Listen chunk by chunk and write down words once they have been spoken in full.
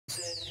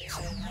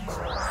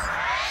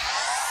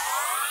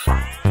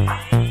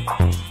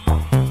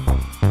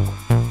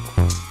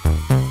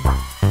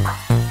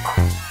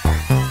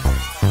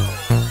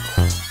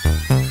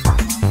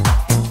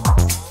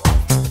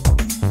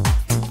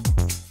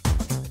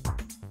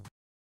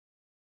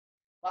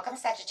Welcome,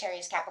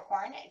 Sagittarius,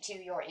 Capricorn, to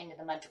your end of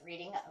the month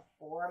reading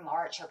for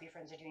March. Hope your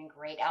friends are doing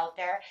great out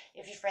there.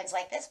 If your friends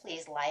like this,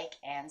 please like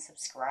and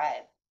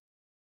subscribe.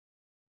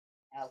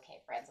 Okay,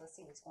 friends, let's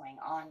see what's going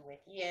on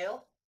with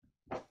you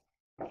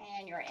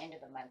and your end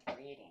of the month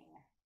reading.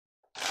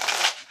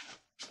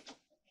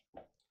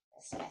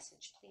 This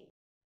message, please.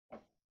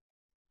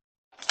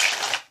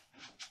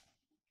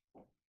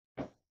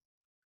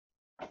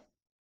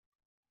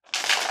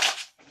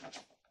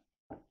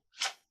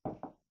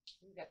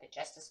 We've got the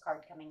Justice card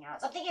coming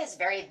out. Something is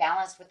very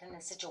balanced within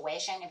the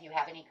situation. If you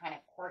have any kind of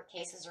court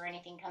cases or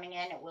anything coming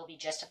in, it will be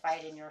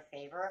justified in your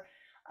favor.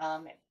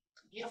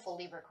 Beautiful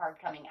Libra card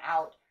coming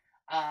out.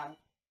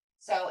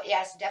 So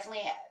yes,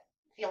 definitely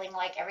feeling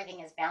like everything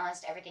is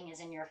balanced, everything is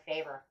in your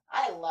favor.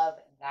 I love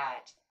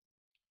that.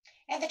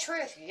 And the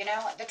truth,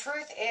 the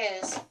truth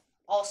is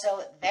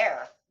also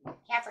there.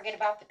 Can't forget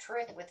about the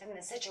truth within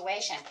the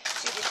situation.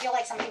 So if you feel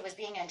like somebody was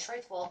being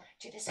untruthful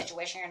to the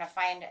situation, you're going to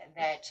find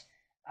that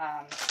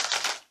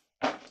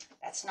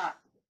that's not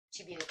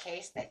to be the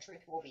case, that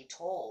truth will be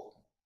told.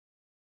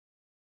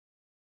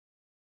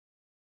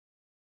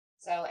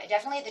 So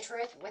definitely the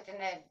truth within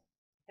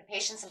the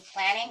patience and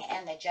planning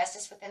and the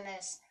justice within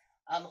this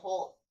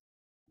whole,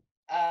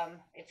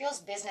 it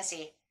feels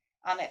businessy.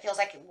 It feels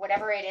like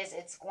whatever it is,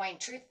 it's going,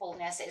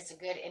 truthfulness is a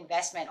good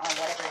investment on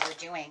whatever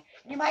you're doing.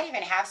 You might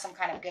even have some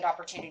kind of good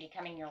opportunity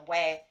coming your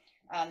way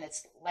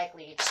that's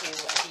likely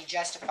to be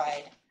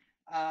justified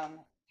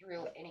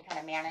through any kind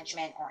of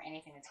management or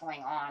anything that's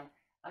going on.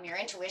 Your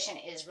intuition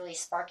is really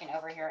sparking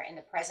over here in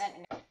the present.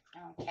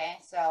 Okay,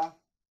 so,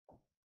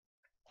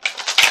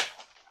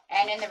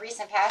 and in the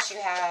recent past you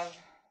have,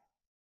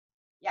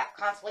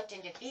 conflict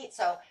and defeat.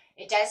 So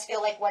it does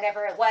feel like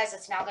whatever it was,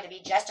 it's now going to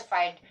be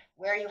justified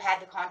where you had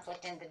the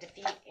conflict and the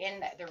defeat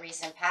in the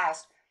recent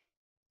past.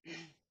 In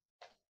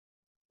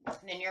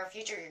the near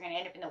future, you're going to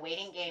end up in the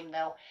waiting game,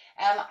 though.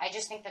 I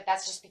just think that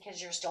that's just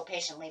because you're still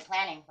patiently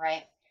planning,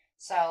 right?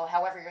 So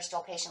however you're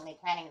still patiently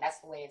planning, that's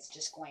the way it's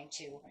just going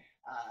to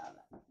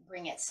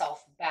bring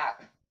itself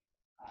back.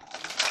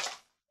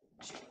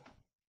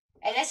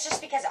 And it's just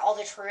because all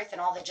the truth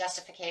and all the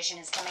justification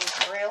is coming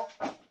through.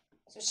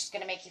 So it's just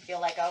going to make you feel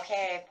like,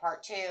 okay,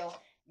 part two,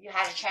 you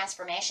had a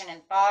transformation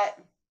in thought.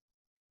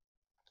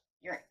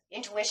 Your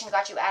intuition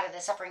got you out of the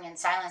suffering and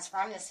silence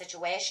from the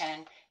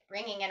situation,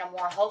 bringing in a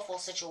more hopeful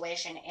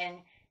situation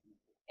in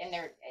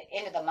the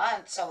end of the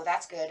month. So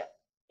that's good.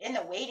 In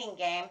the waiting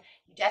game,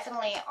 you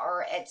definitely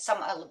are at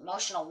some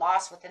emotional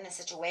loss within the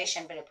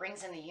situation, but it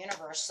brings in the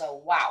universe. So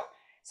wow.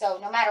 So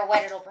no matter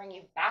what, it'll bring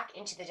you back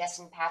into the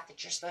destined path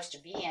that you're supposed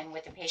to be in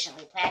with the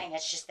patiently planning.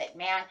 It's just that,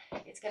 man,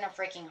 it's going to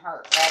freaking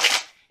hurt,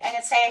 right? And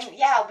it's saying,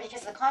 yeah,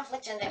 because the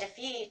conflict and the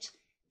defeat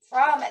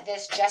from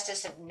this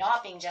justice of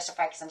not being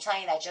justified, because I'm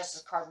telling you that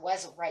justice card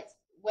was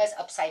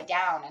upside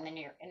down in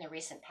the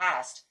recent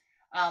past.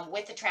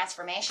 With the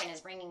transformation is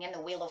bringing in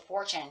the Wheel of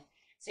Fortune.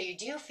 So you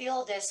do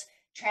feel this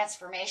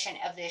transformation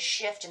of this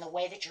shift in the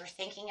way that you're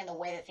thinking and the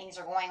way that things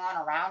are going on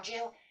around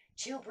you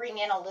to bring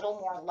in a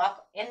little more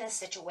luck in this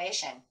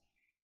situation.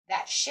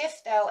 That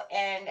shift, though,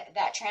 and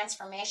that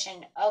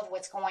transformation of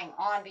what's going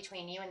on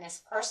between you and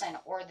this person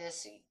or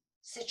this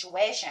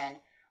situation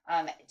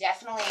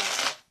definitely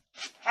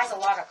has a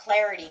lot of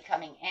clarity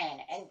coming in.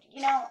 And,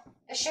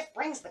 the shift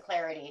brings the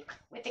clarity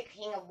with the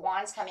King of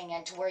Wands coming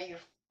in to where you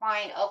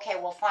find, okay,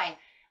 well, fine.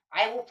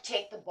 I will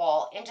take the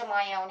ball into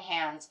my own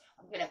hands.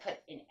 I'm going to put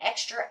in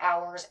extra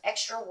hours,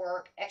 extra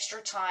work,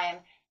 extra time,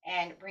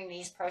 and bring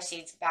these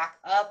proceeds back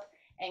up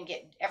and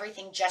get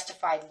everything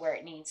justified where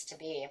it needs to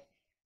be.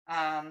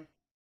 Right?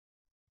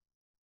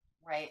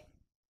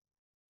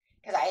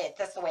 Because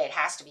that's the way it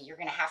has to be. You're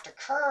going to have to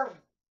curb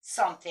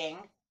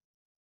something,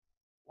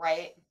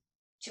 right,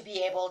 to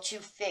be able to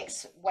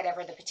fix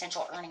whatever the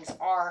potential earnings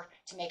are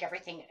to make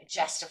everything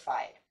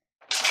justified.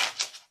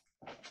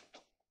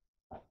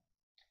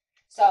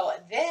 So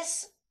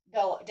this,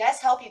 though, does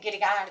help you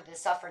getting out of the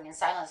suffering and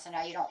silence. So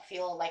now you don't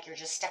feel like you're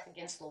just stuck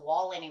against the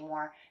wall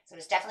anymore. So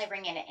it's definitely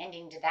bringing an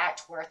ending to that,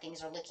 to where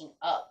things are looking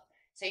up.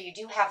 So you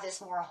do have this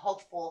more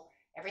hopeful,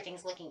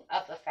 everything's looking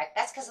up effect.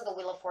 That's because of the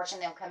Wheel of Fortune,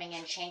 them coming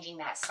in, changing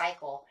that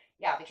cycle.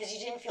 Yeah, because you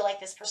didn't feel like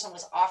this person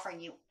was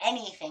offering you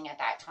anything at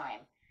that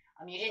time.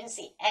 You didn't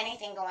see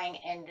anything going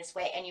in this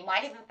way. And you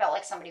might even felt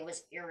like somebody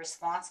was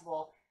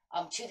irresponsible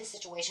to the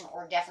situation,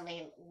 or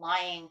definitely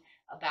lying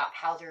about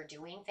how they're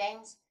doing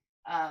things.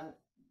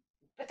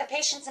 But the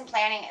patience and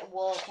planning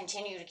will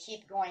continue to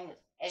keep going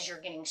as you're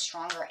getting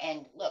stronger.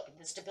 And look,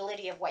 the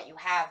stability of what you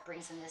have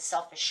brings in this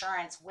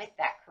self-assurance with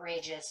that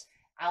courageous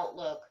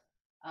outlook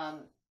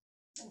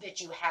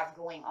that you have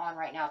going on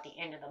right now at the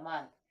end of the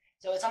month.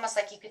 So it's almost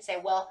like you could say,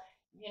 well,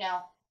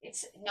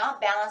 it's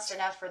not balanced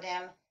enough for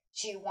them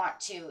to want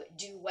to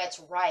do what's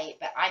right,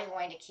 but I'm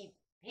going to keep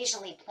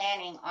patiently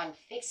planning on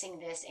fixing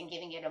this and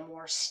giving it a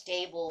more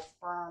stable,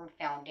 firm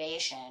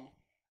foundation.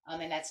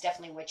 And that's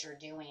definitely what you're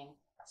doing.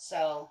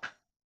 So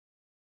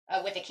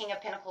with the King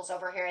of Pentacles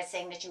over here, it's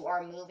saying that you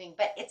are moving,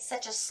 but it's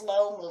such a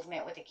slow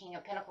movement with the King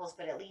of Pentacles,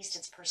 but at least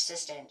it's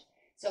persistent.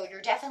 So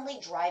you're definitely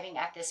driving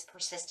at this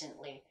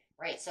persistently,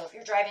 right? So if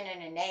you're driving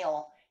in a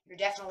nail, you're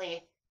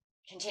definitely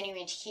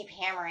continuing to keep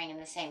hammering in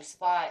the same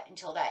spot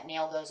until that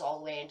nail goes all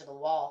the way into the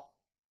wall.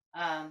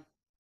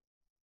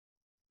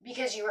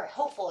 Because you are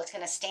hopeful it's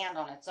going to stand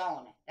on its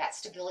own. That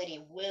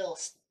stability will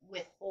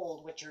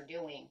withhold what you're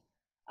doing.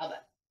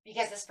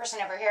 Because this person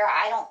over here,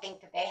 I don't think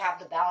that they have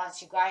the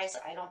balance, you guys.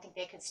 I don't think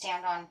they could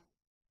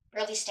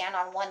barely stand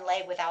on one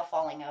leg without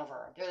falling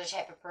over. They're the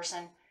type of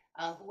person,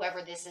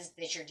 whoever this is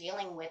that you're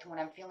dealing with, when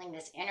I'm feeling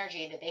this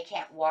energy, that they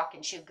can't walk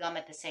and chew gum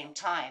at the same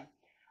time.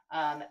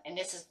 And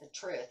this is the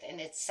truth.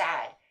 And it's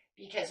sad.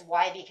 Because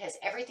why? Because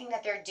everything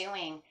that they're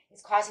doing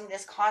is causing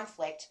this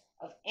conflict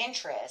of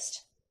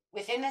interest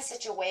within the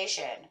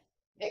situation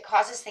that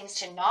causes things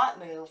to not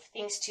move,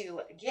 things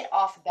to get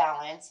off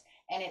balance,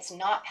 and it's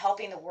not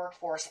helping the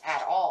workforce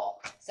at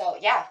all. So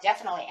yeah,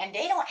 definitely. And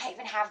they don't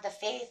even have the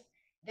faith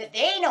that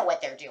they know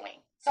what they're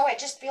doing. So it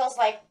just feels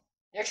like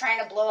they're trying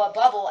to blow a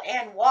bubble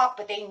and walk,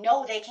 but they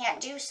know they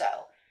can't do so.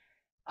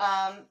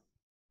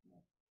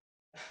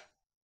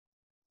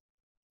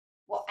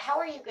 Well, how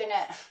are you going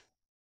to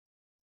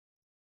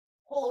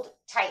hold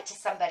tight to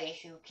somebody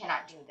who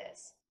cannot do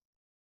this?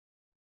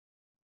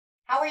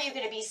 How are you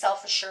going to be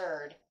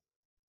self-assured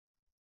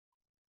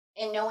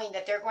in knowing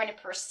that they're going to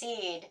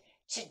proceed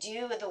to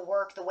do the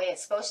work the way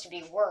it's supposed to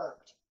be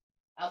worked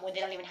when they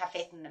don't even have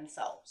faith in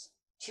themselves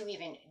to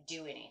even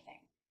do anything?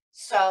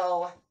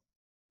 So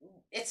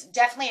it's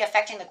definitely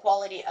affecting the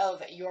quality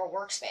of your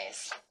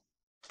workspace.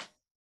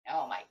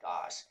 Oh my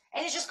gosh.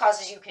 And it just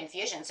causes you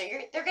confusion. So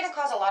they're going to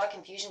cause a lot of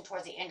confusion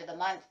towards the end of the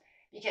month.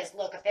 Because,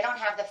 look, if they don't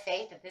have the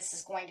faith that this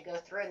is going to go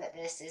through and that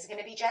this is going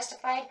to be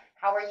justified,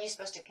 how are you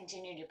supposed to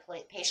continue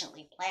to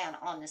patiently plan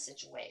on the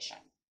situation?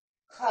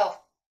 Oh,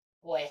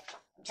 boy,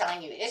 I'm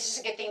telling you, it's just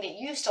a good thing that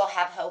you still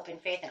have hope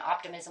and faith and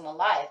optimism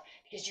alive,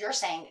 because you're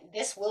saying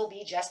this will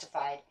be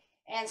justified.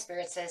 And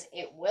Spirit says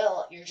it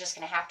will. You're just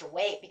going to have to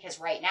wait, because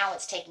right now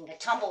it's taking a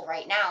tumble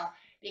right now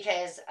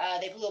because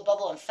they blew a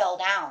bubble and fell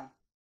down.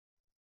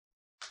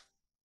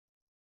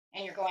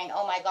 And you're going,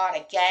 oh, my God,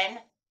 again?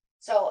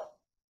 So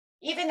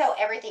even though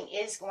everything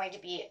is going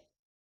to be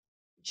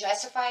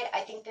justified,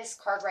 I think this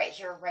card right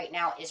here, right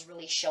now, is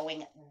really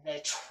showing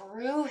the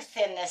truth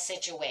in this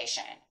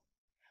situation.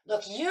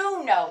 Look,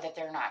 you know that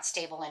they're not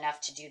stable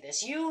enough to do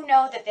this. You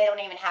know that they don't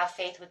even have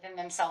faith within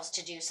themselves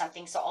to do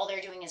something. So all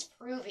they're doing is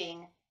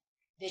proving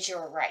that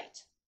you're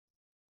right.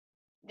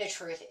 The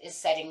truth is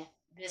setting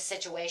this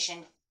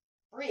situation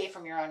free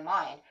from your own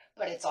mind,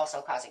 but it's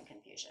also causing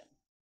confusion.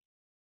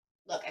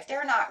 Look, if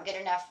they're not good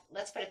enough,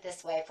 let's put it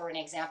this way for an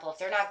example. If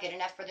they're not good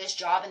enough for this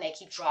job and they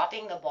keep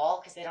dropping the ball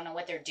because they don't know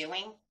what they're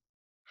doing,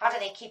 how do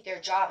they keep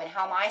their job, and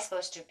how am I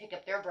supposed to pick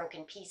up their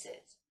broken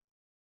pieces?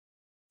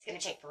 It's going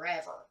to take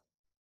forever.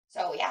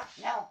 So yeah,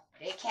 no,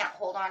 they can't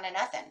hold on to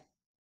nothing.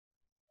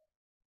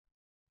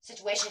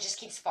 Situation just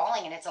keeps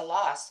falling and it's a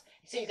loss.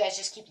 So you guys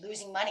just keep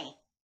losing money.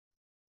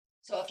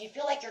 So if you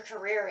feel like your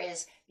career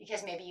is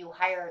because maybe you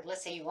hired,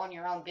 let's say you own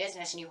your own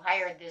business and you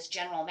hired this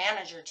general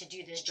manager to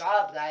do this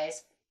job,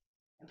 guys,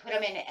 and put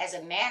them in as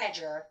a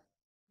manager,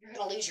 you're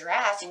going to lose your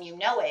ass, and you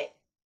know it,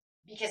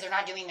 because they're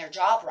not doing their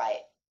job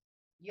right.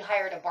 You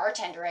hired a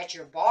bartender at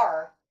your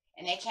bar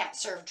and they can't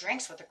serve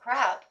drinks with the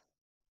crap.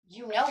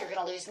 You know you're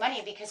going to lose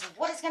money, because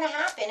what is going to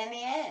happen in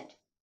the end?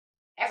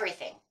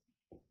 Everything.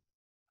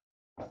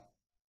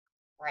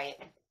 Right?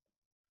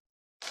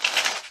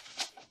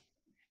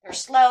 They're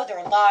slow,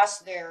 they're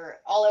lost, they're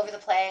all over the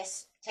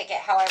place. Take it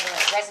however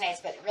it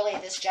resonates, but really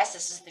this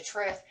justice is the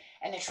truth.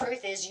 And the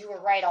truth is you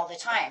were right all the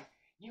time.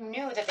 You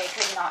knew that they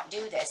could not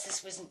do this.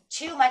 This was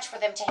too much for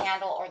them to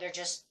handle, or they're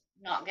just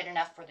not good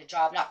enough for the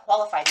job, not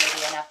qualified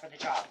maybe enough for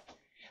the job.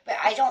 But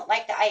I don't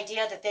like the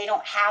idea that they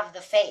don't have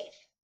the faith.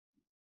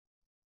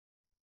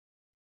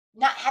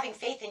 Not having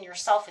faith in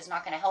yourself is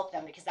not going to help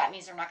them, because that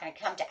means they're not going to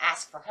come to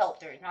ask for help.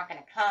 They're not going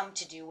to come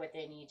to do what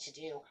they need to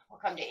do or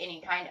come to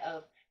any kind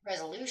of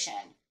resolution.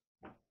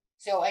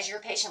 So as you're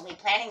patiently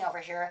planning over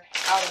here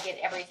how to get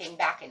everything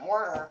back in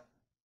order,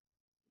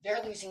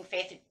 they're losing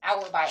faith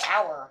hour by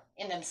hour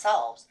in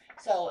themselves.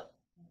 So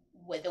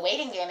the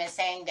waiting game is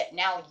saying that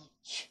now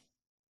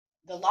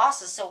the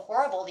loss is so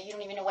horrible that you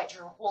don't even know what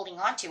you're holding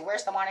on to.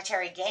 Where's the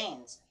monetary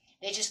gains?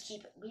 They just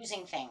keep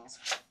losing things.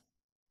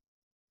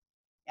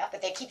 Yeah,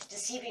 but they keep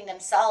deceiving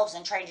themselves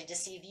and trying to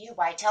deceive you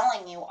by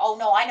telling you, oh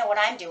no, I know what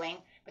I'm doing.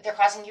 But they're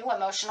causing you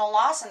emotional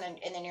loss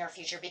in the near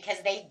future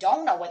because they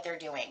don't know what they're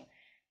doing.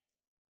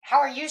 How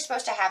are you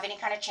supposed to have any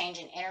kind of change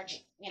in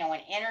energy, in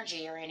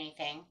energy or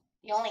anything?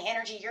 The only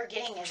energy you're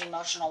getting is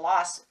emotional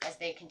loss as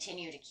they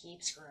continue to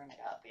keep screwing it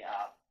up.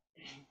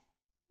 Yeah.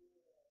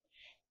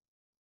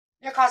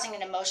 They're causing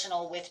an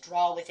emotional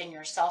withdrawal within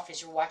yourself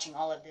as you're watching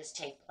all of this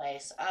take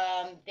place.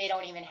 They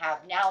don't even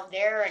have, now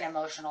they're an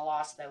emotional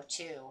loss though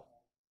too.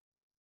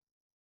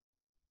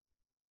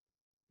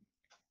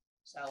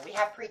 So we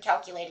have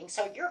pre-calculating.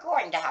 So you're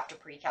going to have to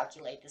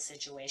pre-calculate the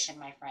situation,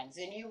 my friends.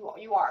 And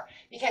you are.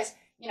 Because,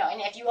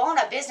 and if you own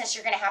a business,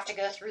 you're going to have to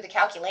go through the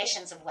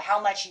calculations of how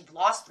much you've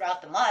lost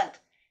throughout the month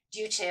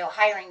due to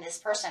hiring this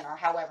person or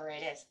however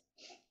it is.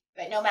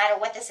 But no matter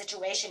what the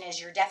situation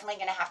is, you're definitely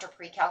going to have to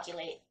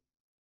pre-calculate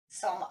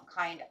some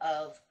kind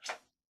of,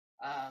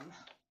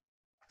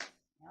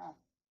 you know,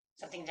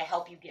 something to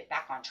help you get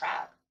back on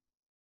track.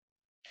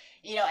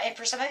 You know, and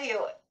for some of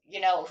you, you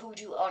know, who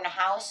do own a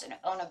house and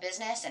own a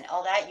business and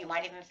all that, you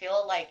might even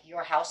feel like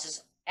your house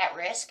is at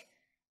risk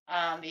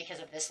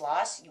because of this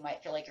loss. You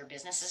might feel like your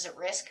business is at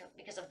risk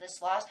because of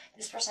this loss.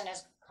 This person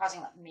is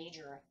causing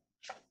major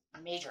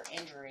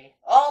injury.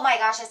 Oh my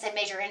gosh, I said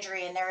major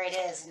injury, and there it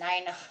is.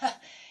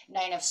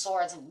 Nine of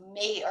swords,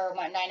 or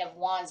Nine of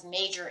wands,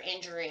 major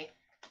injury.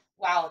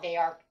 Wow, they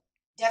are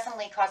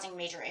definitely causing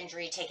major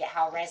injury. Take it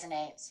how it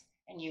resonates,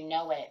 and you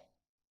know it.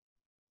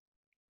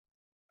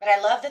 But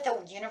I love that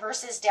the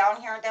universe is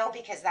down here, though,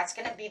 because that's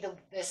going to be the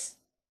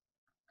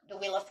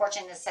Wheel of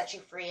Fortune that sets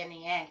you free in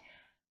the end.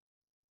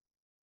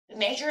 The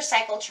major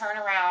cycle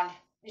turnaround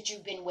that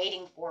you've been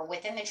waiting for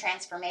within the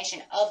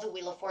transformation of the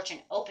Wheel of Fortune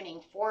opening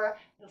for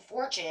the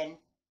fortune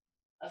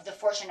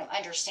of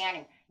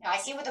understanding. Now, I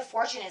see what the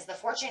fortune is. The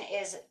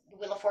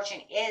Wheel of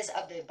Fortune is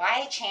of the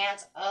by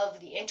chance of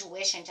the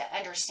intuition to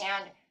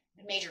understand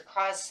the major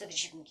cause so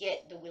that you can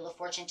get the Wheel of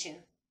Fortune to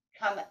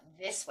come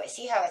this way.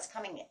 See how it's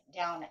coming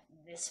down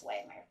this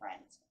way, my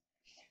friends.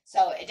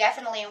 So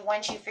definitely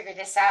once you figure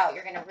this out,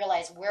 you're going to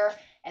realize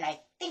and I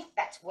think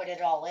that's what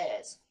it all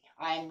is.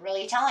 I'm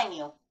really telling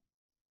you,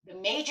 the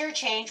major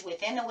change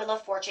within the Wheel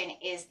of Fortune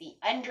is the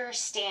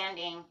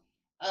understanding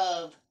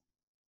of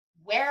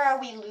where are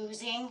we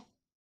losing?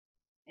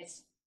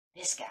 It's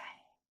this guy,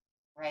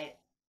 right?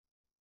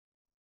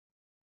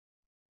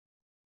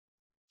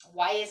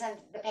 Why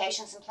isn't the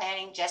patience and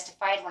planning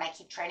justified when I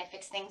keep trying to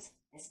fix things?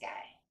 This guy.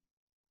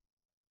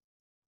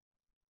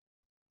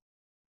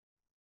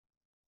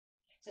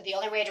 So the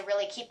only way to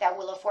really keep that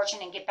Wheel of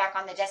Fortune and get back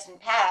on the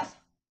destined path,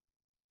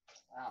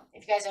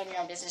 if you guys own your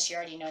own business, you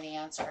already know the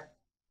answer.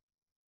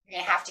 You're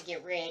going to have to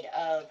get rid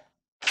of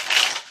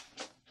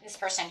this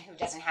person who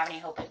doesn't have any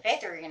hope and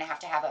faith, or you're going to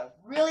have a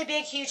really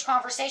big, huge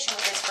conversation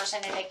with this person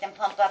and make them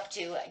pump up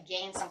to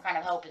gain some kind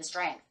of hope and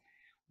strength.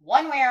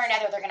 One way or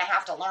another, they're going to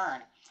have to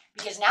learn,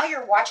 because now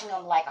you're watching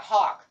them like a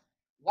hawk.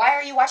 Why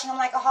are you watching them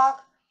like a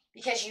hawk?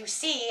 Because you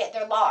see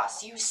their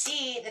loss. You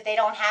see that they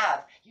don't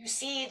have. You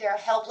see they're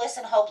helpless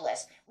and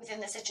hopeless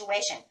within the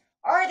situation.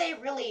 Are they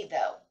really,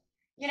 though?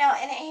 You know,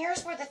 and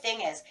here's where the thing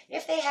is.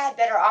 If they had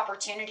better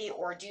opportunity,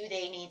 or do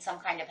they need some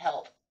kind of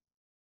help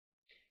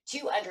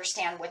to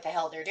understand what the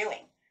hell they're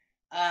doing?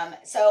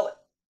 So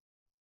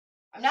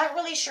I'm not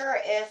really sure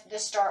if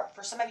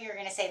for some of you are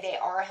going to say they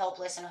are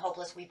helpless and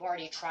hopeless. We've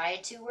already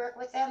tried to work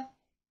with them.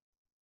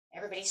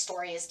 Everybody's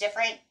story is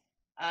different.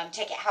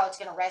 Take it how it's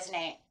going to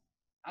resonate.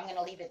 I'm going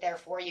to leave it there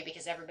for you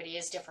because everybody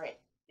is different.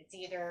 It's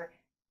either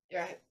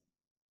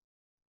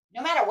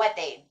no matter what,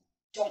 they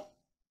don't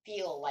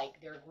feel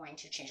like they're going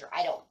to change, or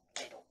they don't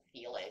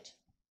feel it.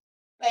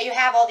 But you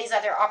have all these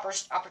other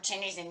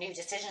opportunities and new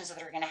decisions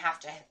that are going to have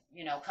to,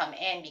 you know, come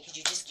in, because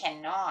you just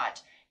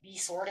cannot be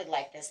sorted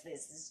like this.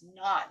 This is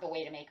not the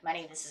way to make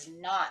money. This is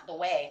not the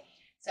way.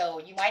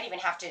 So you might even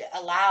have to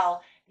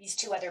allow these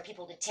two other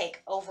people to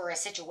take over a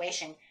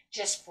situation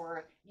just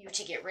for you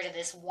to get rid of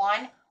this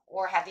one,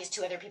 or have these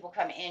two other people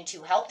come in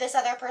to help this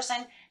other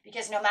person,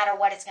 because no matter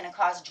what, it's going to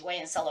cause joy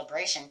and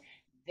celebration.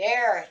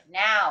 There,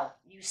 now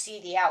you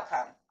see the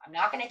outcome. I'm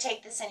not going to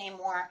take this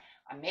anymore.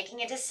 I'm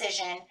making a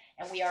decision,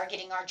 and we are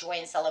getting our joy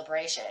and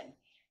celebration.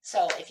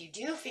 So if you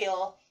do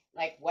feel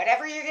like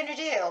whatever you're going to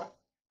do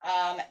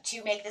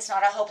to make this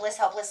not a hopeless,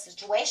 helpless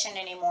situation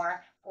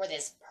anymore for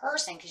this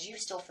person, because you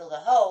still feel the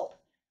hope,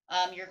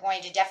 you're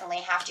going to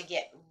definitely have to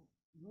get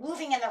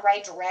moving in the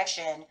right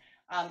direction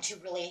to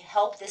really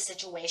help this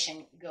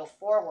situation go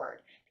forward.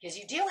 Because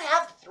you do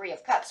have the Three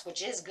of Cups,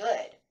 which is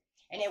good,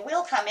 and it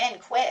will come in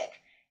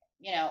quick,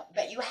 you know,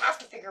 but you have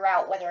to figure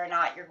out whether or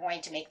not you're going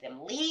to make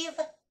them leave,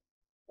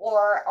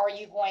 or are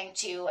you going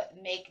to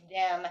make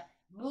them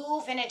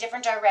move in a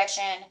different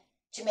direction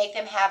to make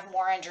them have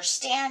more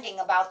understanding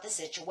about the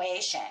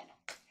situation.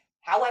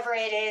 However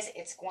it is,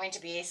 it's going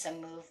to be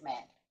some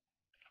movement.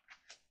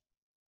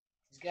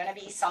 It's going to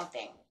be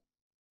something,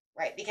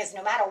 right? Because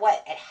no matter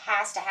what, it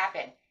has to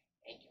happen,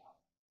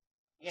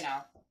 you know.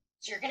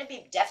 So you're going to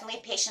be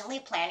definitely patiently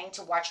planning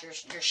to watch your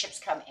ships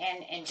come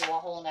in and do a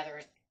whole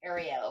nother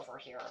area over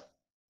here.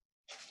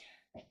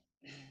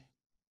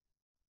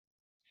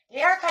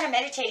 They are kind of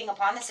meditating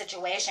upon the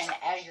situation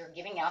as you're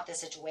giving out the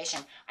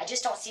situation. I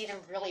just don't see them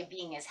really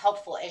being as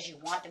helpful as you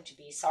want them to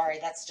be. Sorry,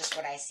 that's just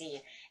what I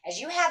see. As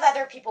you have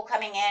other people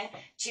coming in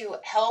to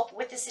help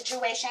with the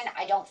situation,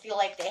 I don't feel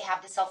like they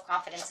have the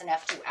self-confidence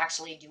enough to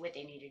actually do what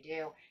they need to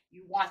do.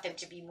 You want them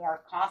to be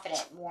more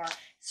confident, more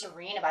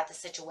serene about the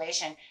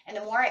situation. And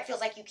the more it feels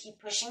like you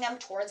keep pushing them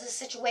towards the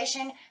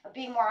situation of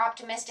being more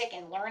optimistic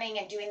and learning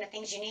and doing the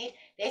things you need,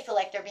 they feel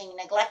like they're being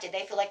neglected.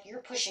 They feel like you're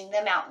pushing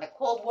them out in the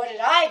cold. What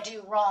did I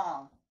do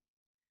wrong?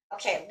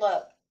 Okay,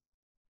 look.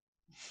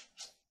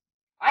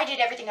 I did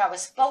everything I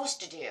was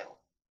supposed to do.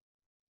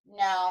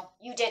 No,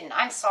 you didn't.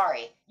 I'm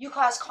sorry. You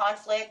caused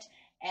conflict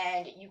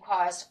and you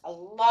caused a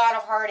lot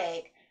of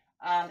heartache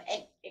And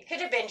it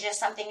could have been just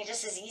something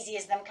just as easy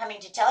as them coming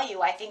to tell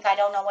you, I think I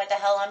don't know what the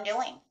hell I'm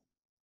doing.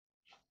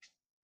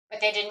 But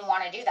they didn't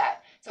want to do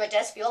that. So it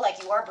does feel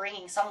like you are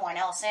bringing someone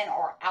else in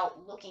or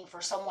out looking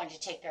for someone to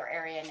take their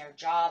area and their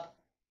job,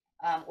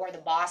 or the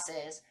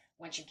bosses.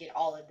 Once you get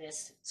all of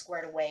this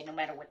squared away, no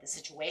matter what the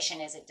situation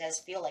is, it does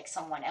feel like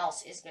someone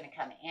else is going to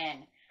come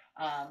in,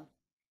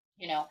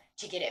 you know,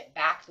 to get it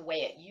back the way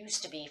it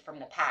used to be from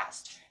the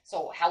past.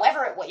 So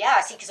however,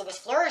 see, because it was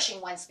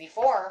flourishing once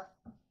before.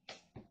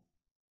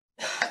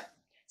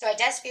 So it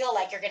does feel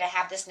like you're going to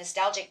have this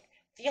nostalgic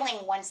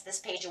feeling once this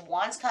Page of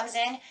Wands comes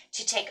in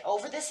to take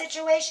over the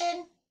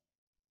situation.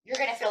 You're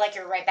going to feel like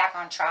you're right back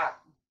on track.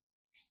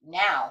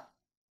 Now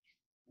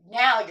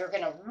you're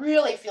going to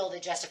really feel the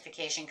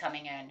justification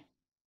coming in.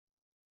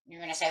 You're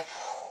going to say,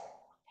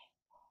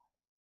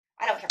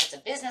 I don't care if it's a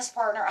business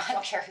partner. I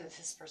don't care who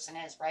this person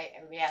is, right?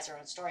 Everybody has their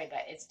own story,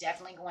 but it's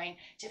definitely going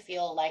to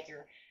feel like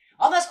you're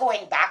almost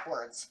going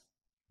backwards,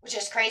 which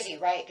is crazy,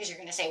 right? Because you're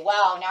going to say,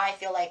 wow, now I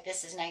feel like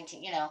this is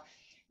 19, you know,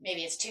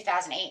 maybe it's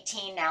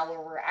 2018 now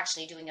where we're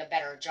actually doing a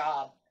better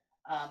job,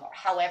 or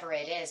however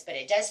it is. But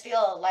it does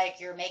feel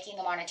like you're making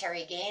the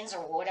monetary gains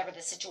or whatever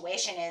the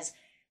situation is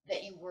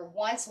that you were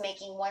once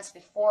making once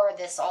before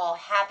this all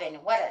happened.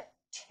 What a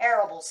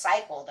terrible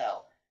cycle,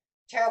 though.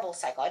 Terrible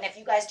cycle. And if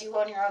you guys do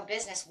own your own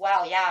business,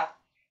 wow, yeah,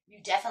 you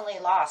definitely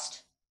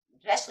lost,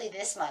 especially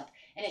this month.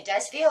 And it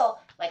does feel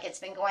like it's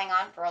been going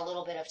on for a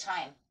little bit of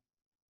time.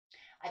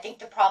 I think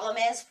the problem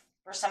is,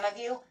 for some of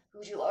you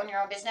who do own your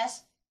own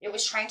business, it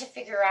was trying to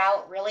figure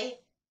out really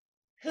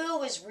who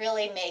was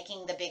really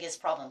making the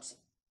biggest problems,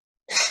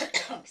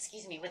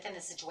 excuse me, within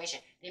the situation.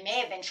 They may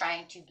have been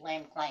trying to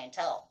blame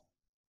clientele,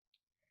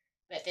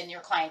 but then your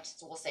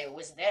clients will say it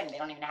was them. They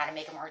don't even know how to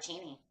make a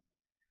martini.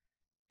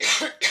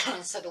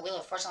 So the Wheel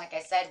of Fortune, like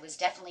I said, was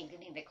definitely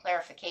giving the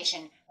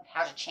clarification of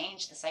how to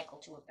change the cycle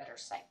to a better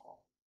cycle.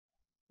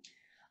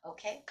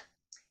 Okay,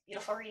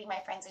 beautiful reading, my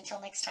friends. Until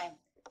next time,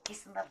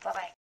 peace and love.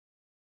 Bye-bye.